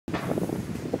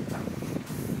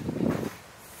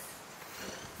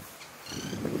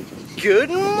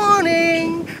Good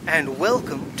morning and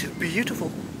welcome to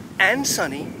beautiful and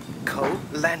sunny Ko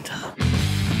Lanta.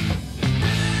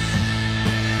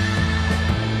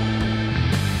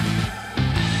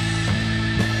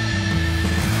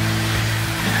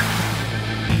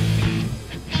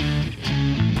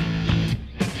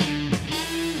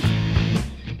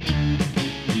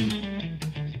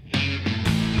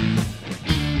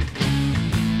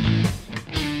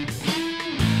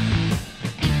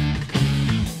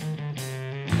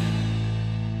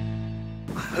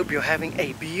 Hope you're having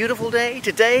a beautiful day.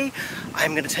 Today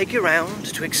I'm going to take you around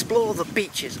to explore the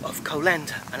beaches of Ko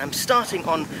Lanta, and I'm starting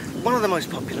on one of the most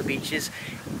popular beaches.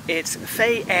 It's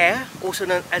Phra, also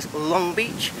known as Long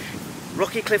Beach.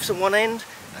 Rocky cliffs on one end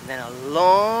and then a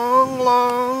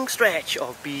long stretch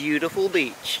of beautiful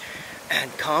beach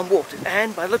and calm water,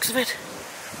 and by the looks of it,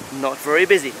 not very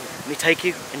busy. Let me take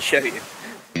you and show you.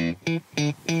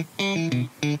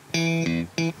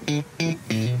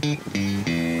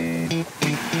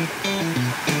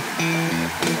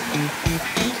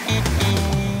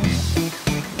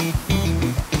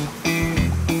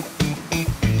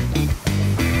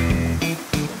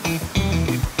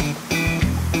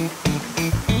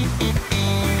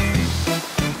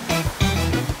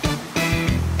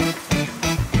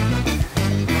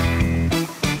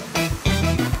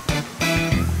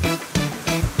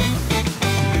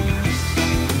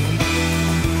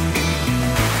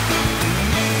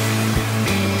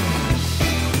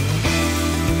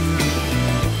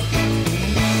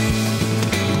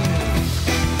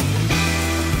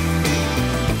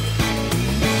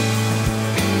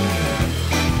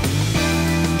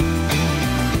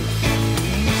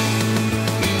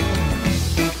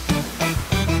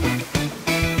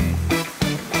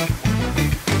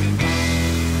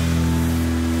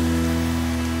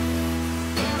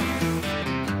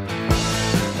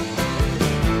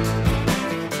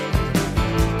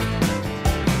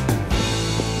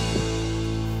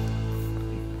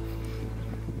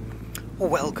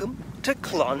 Welcome to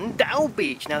Klong Dao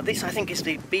Beach. Now this, I think, is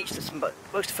the beach that's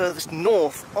most furthest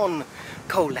north on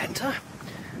Koh Lanta.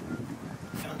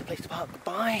 Found a place to park the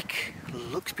bike.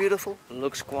 Looks beautiful,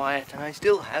 looks quiet, and I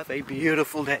still have a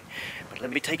beautiful day. But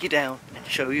let me take you down and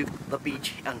show you the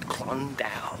beach and Klong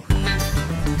Dao.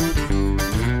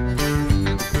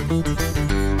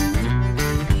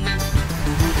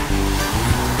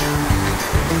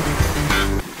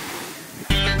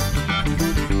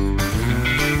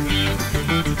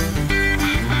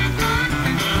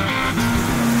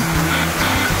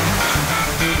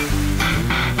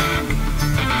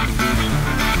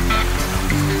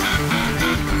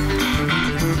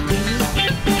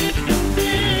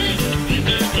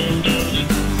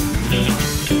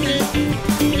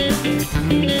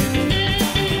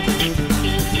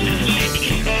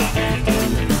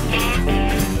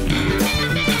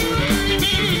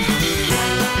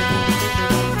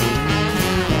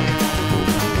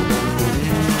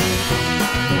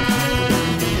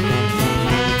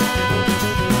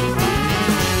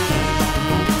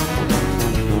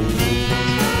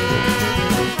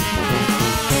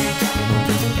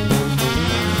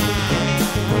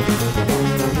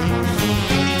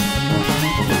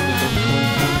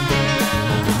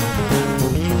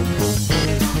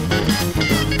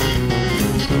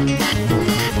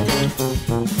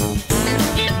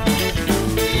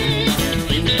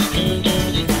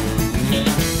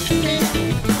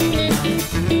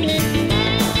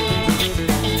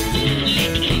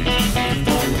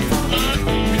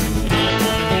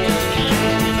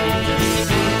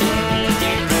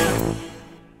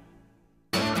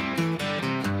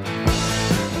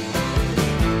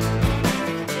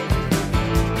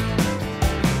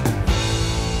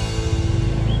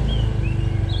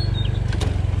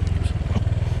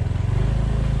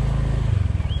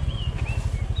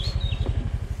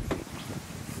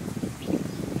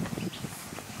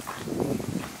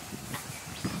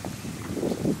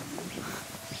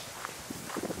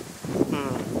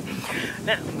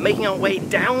 Now, making our way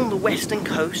down the western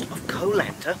coast of Ko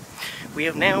Lanta, we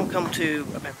have now come to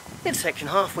about midsection,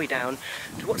 halfway down,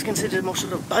 to what's considered a more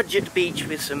sort of budget beach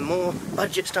with some more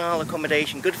budget style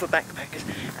accommodation, good for backpackers,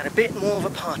 and a bit more of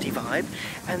a party vibe.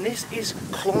 And this is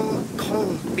Klong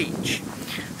Khong Beach.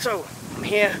 So I'm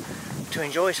here to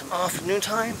enjoy some afternoon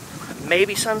time,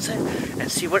 maybe sunset,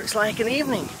 and see what it's like in the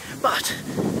evening. But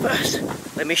first,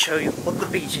 let me show you what the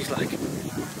beach is like.